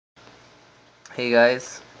Hey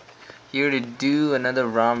guys, here to do another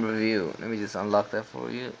ROM review. Let me just unlock that for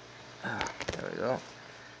you. There we go.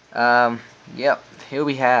 Yep, here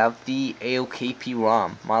we have the AOKP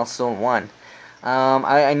ROM, Milestone 1.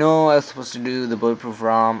 I know I was supposed to do the bulletproof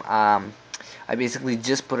ROM. I basically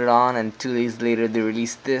just put it on, and 2 days later they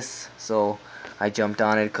released this, so I jumped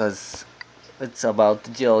on it because it's about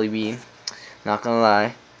the jelly bean. Not gonna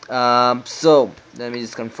lie. So let me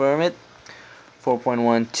just confirm it.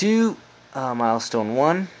 4.12, Milestone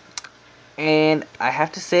 1. And I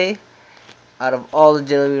have to say, out of all the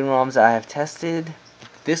Jelly Bean ROMs I have tested,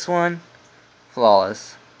 this one,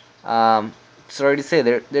 flawless. Sorry to say,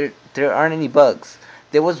 there aren't any bugs.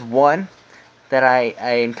 There was one that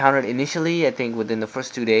I encountered initially, I think within the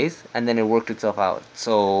first 2 days, and then it worked itself out.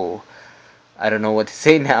 So I don't know what to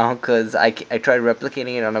say now, because I tried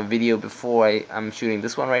replicating it on a video before I'm shooting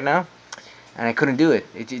this one right now, and I couldn't do it.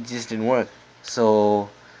 It just didn't work. So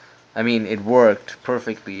I mean, it worked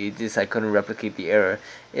perfectly. It just I couldn't replicate the error.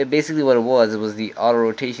 It basically what it was the auto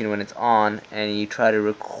rotation when it's on, and you try to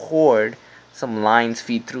record. Some lines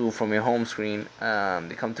feed through from your home screen.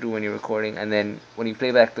 They come through when you're recording, and then when you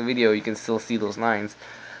play back the video, you can still see those lines.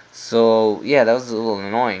 So yeah, that was a little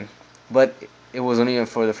annoying, but it was only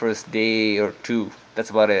for the first day or two.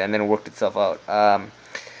 That's about it, and then it worked itself out.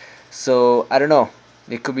 So I don't know.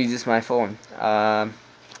 It could be just my phone.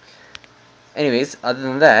 Anyways, other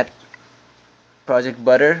than that, Project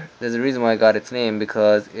Butter, there's a reason why I got its name,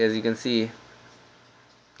 because as you can see,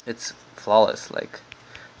 it's flawless. Like,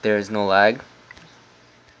 there is no lag.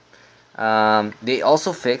 They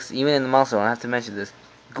also fixed, even in the milestone, I have to mention this,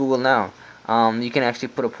 Google Now. You can actually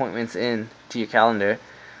put appointments in to your calendar.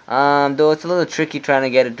 Though it's a little tricky trying to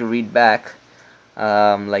get it to read back.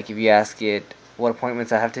 Like if you ask it what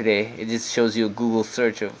appointments I have today, it just shows you a Google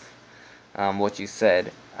search of what you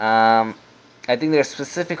said. I think there are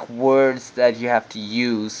specific words that you have to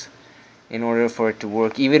use in order for it to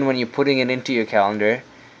work, even when you're putting it into your calendar.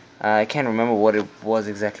 I can't remember what it was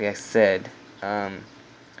exactly I said.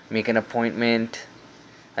 Make an appointment.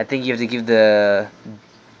 I think you have to give the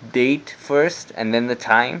date first and then the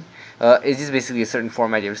time. It's just basically a certain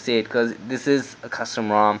format you have to say it, because this is a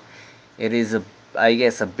custom ROM. It is I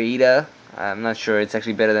guess a beta. I'm not sure. It's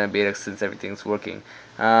actually better than a beta since everything's working.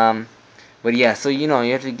 But yeah, so you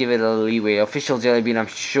have to give it a little leeway. Official Jelly Bean, I'm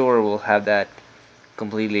sure, will have that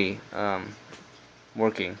completely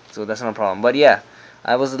working, so that's no problem. But yeah,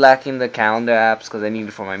 I was lacking the calendar apps because I needed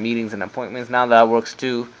it for my meetings and appointments. Now that works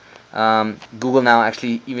too. Google Now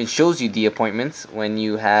actually even shows you the appointments when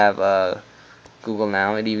you have Google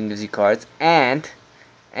Now. It even gives you cards, and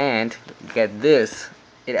get this,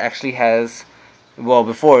 it actually has, well,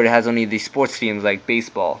 before it has only the sports teams like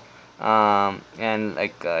baseball, and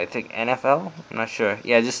like I think NFL. I'm not sure.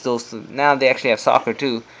 Yeah, just those two. Now they actually have soccer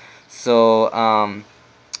too. So I'm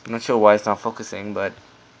not sure why it's not focusing, but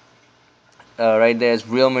right there is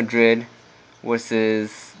Real Madrid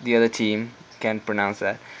versus the other team. Can't pronounce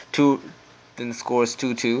that. Two. Then the score is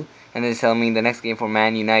 2-2, and then it's telling me the next game for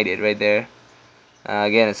Man United right there.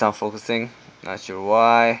 Again, it's not focusing. Not sure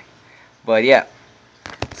why, but yeah.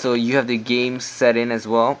 So you have the game set in as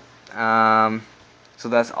well. So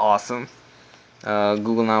that's awesome.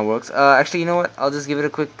 Google Now works. Actually, you know what? I'll just give it a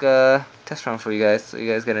quick test run for you guys, so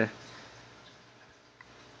you guys get a.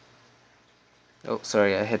 Oh,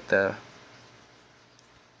 sorry, I hit the.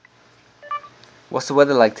 What's the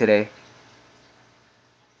weather like today?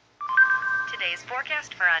 Today's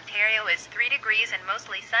forecast for Ontario is 3 degrees and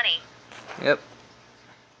mostly sunny. Yep.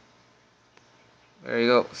 There you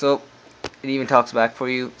go. So it even talks back for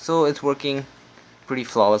you. So it's working pretty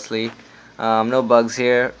flawlessly. No bugs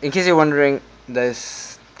here. In case you're wondering,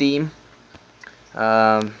 this theme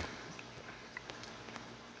um,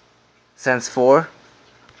 Sense 4,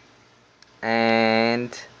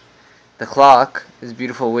 and the clock is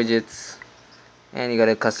beautiful widgets, and you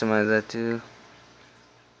gotta customize that too.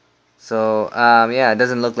 So yeah, it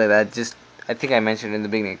doesn't look like that. Just I think I mentioned it in the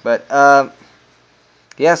beginning, but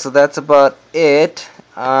yeah. So that's about it.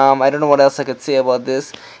 I don't know what else I could say about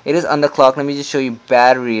this. It is underclocked. Let me just show you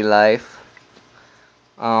battery life.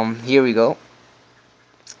 Here we go.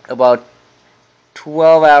 About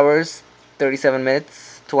 12 hours, 37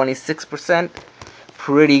 minutes, 26%.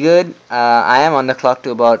 Pretty good. I am on the clock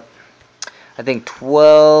to about, I think,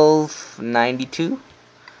 1292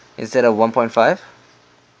 instead of 1.5. Let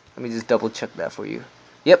me just double check that for you.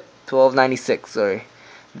 Yep, 1296. Sorry,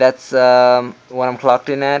 that's what I'm clocked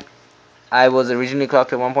in at. I was originally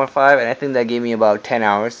clocked at 1.5, and I think that gave me about 10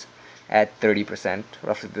 hours at 30%,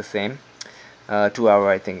 roughly the same. 2 hour,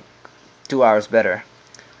 I think, 2 hours better.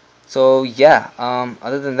 So yeah.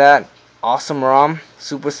 Other than that, awesome ROM,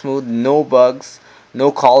 super smooth, no bugs,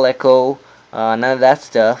 no call echo, none of that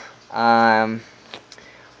stuff.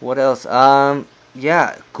 What else?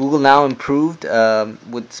 Yeah, Google now improved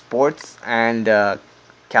with sports and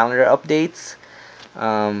calendar updates,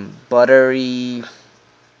 buttery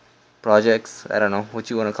projects. I don't know what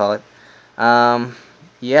you want to call it. Um,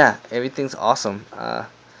 yeah, everything's awesome. I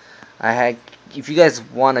had. If you guys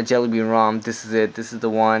want a Jelly Bean ROM, this is it. This is the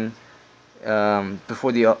one.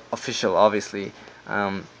 Before the official, obviously.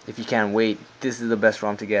 If you can't wait, this is the best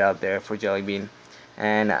ROM to get out there for Jelly Bean,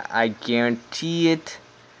 and I guarantee it.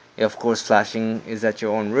 Of course, flashing is at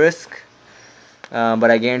your own risk,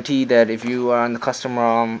 but I guarantee that if you are on the custom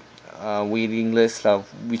ROM waiting list of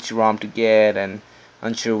which ROM to get and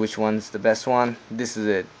unsure which one's the best one, this is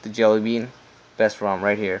it, the Jelly Bean best ROM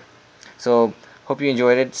right here. So hope you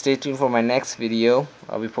enjoyed it. Stay tuned for my next video.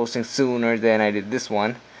 I'll be posting sooner than I did this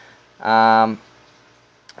one. Um,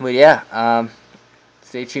 but yeah,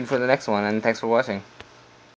 stay tuned for the next one, and thanks for watching.